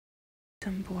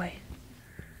Some boy.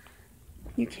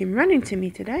 You came running to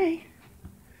me today.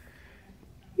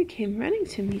 You came running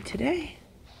to me today.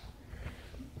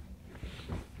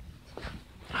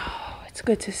 Oh, it's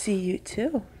good to see you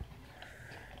too.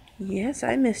 Yes,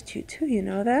 I missed you too, you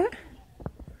know that?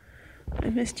 I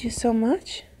missed you so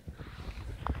much.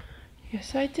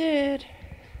 Yes, I did.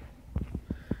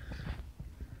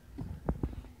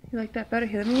 You like that better?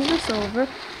 Here, let me move this over.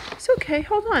 It's okay,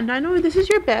 hold on. I know this is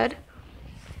your bed.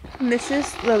 And this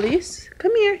is Lily's.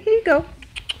 Come here, here you go.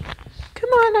 Come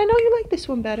on, I know you like this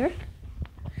one better.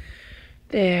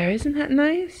 There, isn't that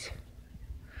nice?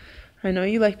 I know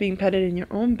you like being petted in your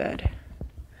own bed.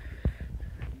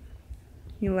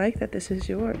 You like that this is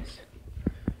yours.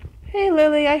 Hey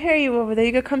Lily, I hear you over there.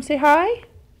 You gonna come say hi?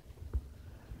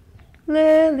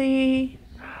 Lily.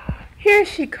 Here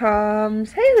she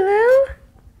comes. Hey Lil.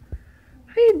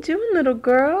 How you doing, little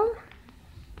girl?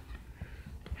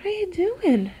 How you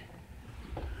doing?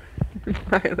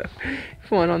 Milo,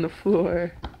 falling on the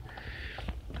floor.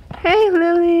 Hey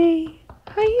Lily.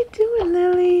 How you doing,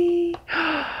 Lily?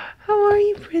 How are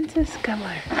you, Princess? Come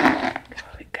on. Oh,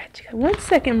 we got you. 1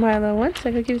 second, Milo. 1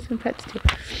 second. I'll give you some pets too.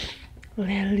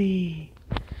 Lily.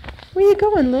 Where you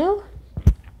going, Lil?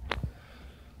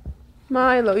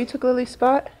 Milo, you took Lily's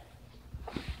spot?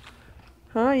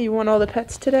 Huh? You want all the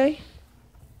pets today?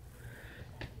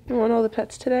 You want all the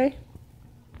pets today?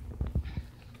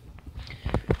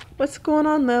 What's going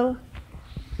on, Lil?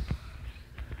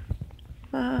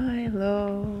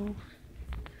 Milo.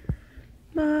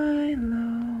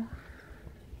 Milo.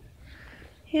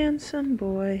 Handsome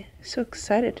boy. So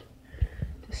excited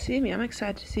to see me. I'm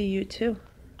excited to see you too.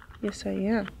 Yes, I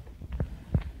am.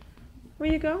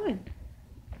 Where you going?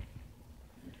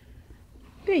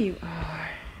 There you are.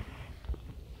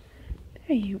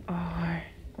 There you are.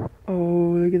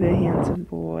 Oh, look at that handsome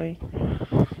boy.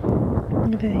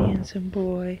 Look at that handsome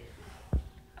boy.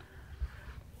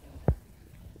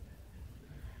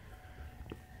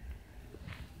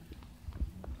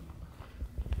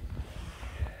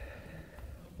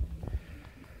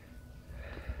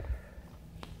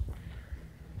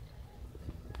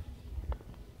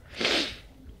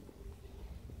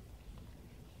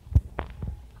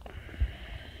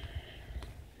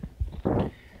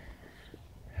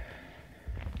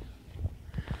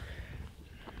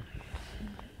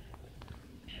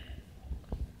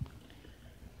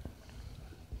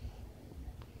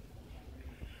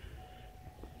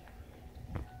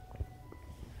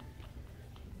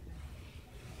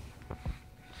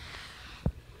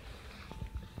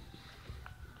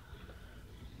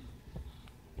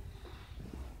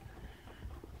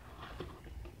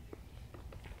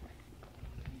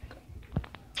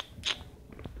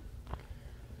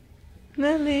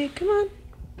 Lily, come on.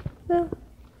 Lil.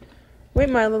 Wait,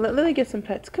 Milo, let Lily get some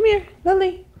pets. Come here,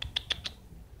 Lily.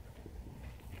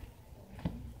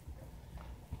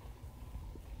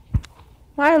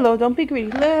 Milo, don't be greedy.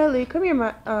 Lily, come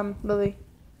here, Lily.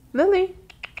 Lily.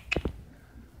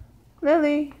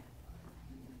 Lily.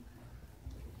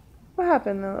 What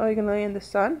happened, Lily? Oh, you're gonna lay in the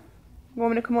sun? You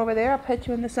want me to come over there? I'll pet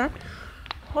you in the sun.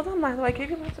 Hold on, Milo, I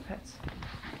gave you lots of pets.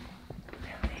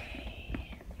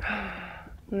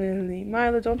 Lily. Lily.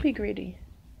 Milo, don't be greedy.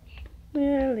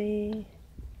 Lily.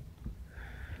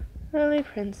 Lily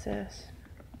princess.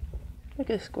 Look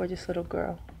at this gorgeous little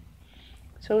girl.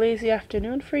 So lazy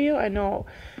afternoon for you? I know.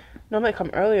 Normally I come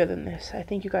earlier than this. I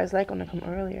think you guys like when I come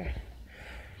earlier.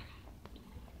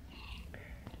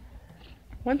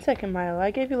 1 second, Milo.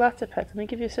 I gave you lots of pets. Let me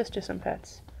give your sister some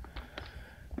pets.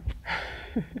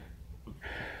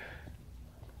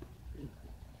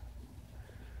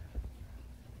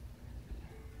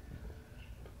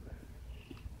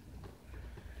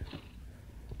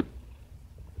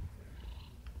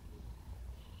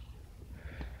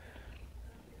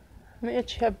 Let me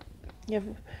itch. You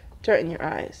have dirt in your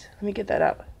eyes. Let me get that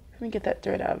out. Let me get that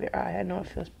dirt out of your eye. I know it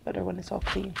feels better when it's all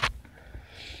clean.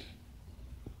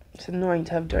 It's annoying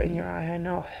to have dirt in your eye, I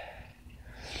know.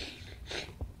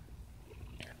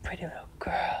 Pretty little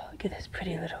girl. Look at this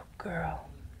pretty little girl.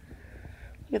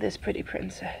 Look at this pretty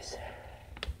princess.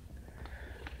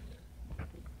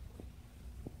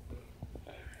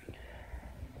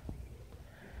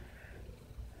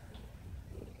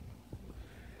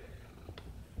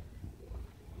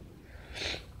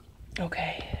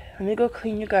 Okay, let me go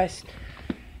clean you guys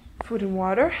food and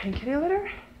water and kitty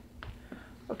litter.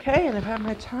 Okay, and if I have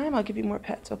my time, I'll give you more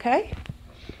pets, okay?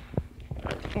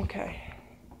 Okay.